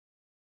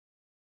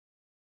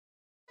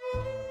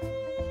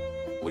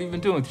What have you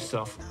been doing with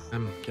yourself?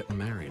 I'm getting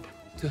married.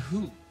 To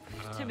who?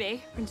 To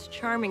me. Prince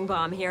Charming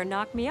Bomb here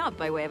knocked me up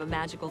by way of a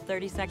magical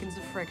 30 seconds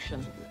of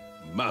friction.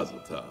 Mazel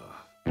tov.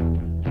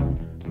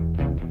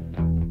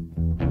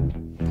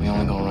 We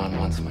only go around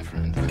once, my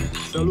friend.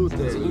 Salute.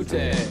 Salute.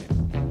 The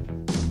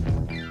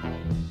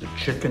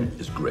chicken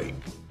is great.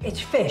 It's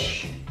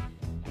fish.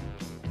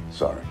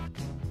 Sorry.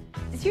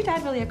 Is your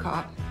dad really a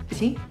cop? Is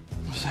he?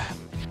 What's that?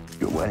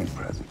 Your wedding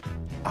present.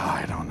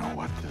 I don't know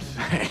what to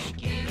say.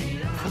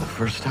 For the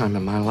first time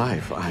in my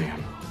life, I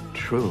am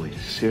truly,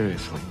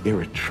 seriously,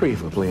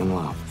 irretrievably in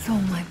love. So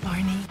am I,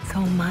 Barney. So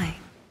am I.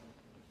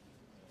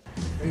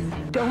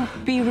 Don't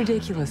be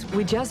ridiculous.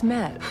 We just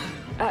met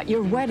at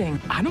your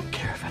wedding. I don't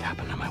care if it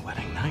happened on my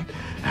wedding night,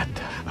 at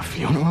a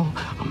funeral,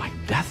 on my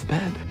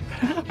deathbed.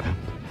 It happened.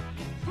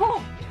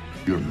 Oh.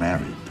 You're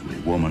married to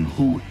a woman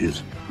who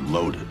is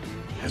loaded,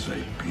 has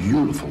a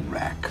beautiful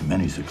rack.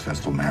 Many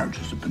successful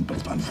marriages have been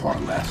built on far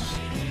less.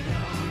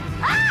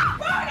 Ah,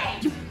 Barney!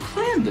 You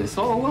planned this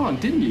all along,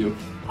 didn't you?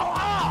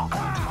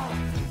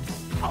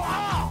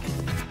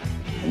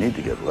 You need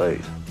to get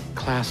laid.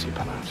 Classy,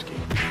 Panofsky.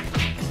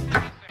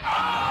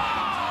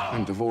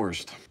 I'm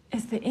divorced.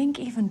 Is the ink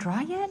even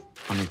dry yet?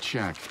 Let me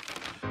check.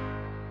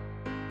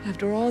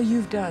 After all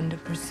you've done to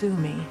pursue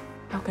me,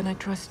 how can I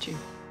trust you?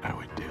 I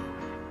would do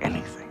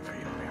anything for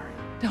you, Miriam.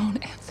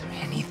 Don't answer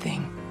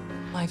anything.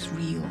 Life's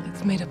real.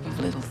 It's made up of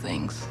little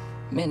things.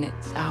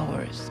 Minutes,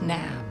 hours,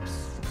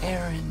 naps,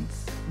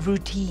 errands,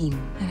 routine.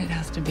 And it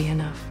has to be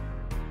enough.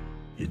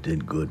 You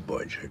did good,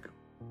 boy chick.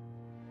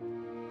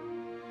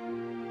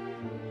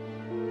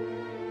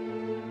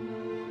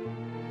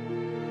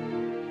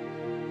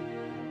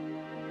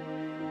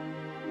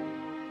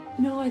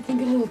 No, I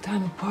think a little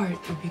time apart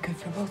would be good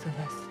for both of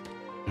us.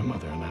 Your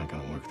mother and I are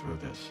gonna work through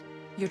this.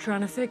 You're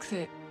trying to fix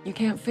it. You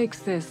can't fix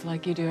this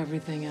like you do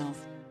everything else.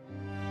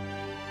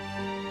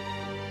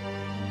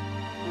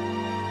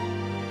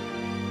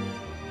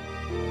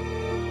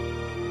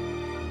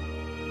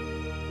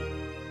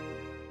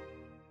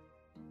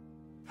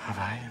 Have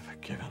I ever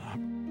given up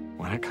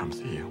when it comes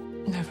to you?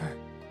 Never.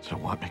 So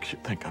what makes you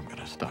think I'm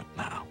gonna start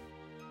now?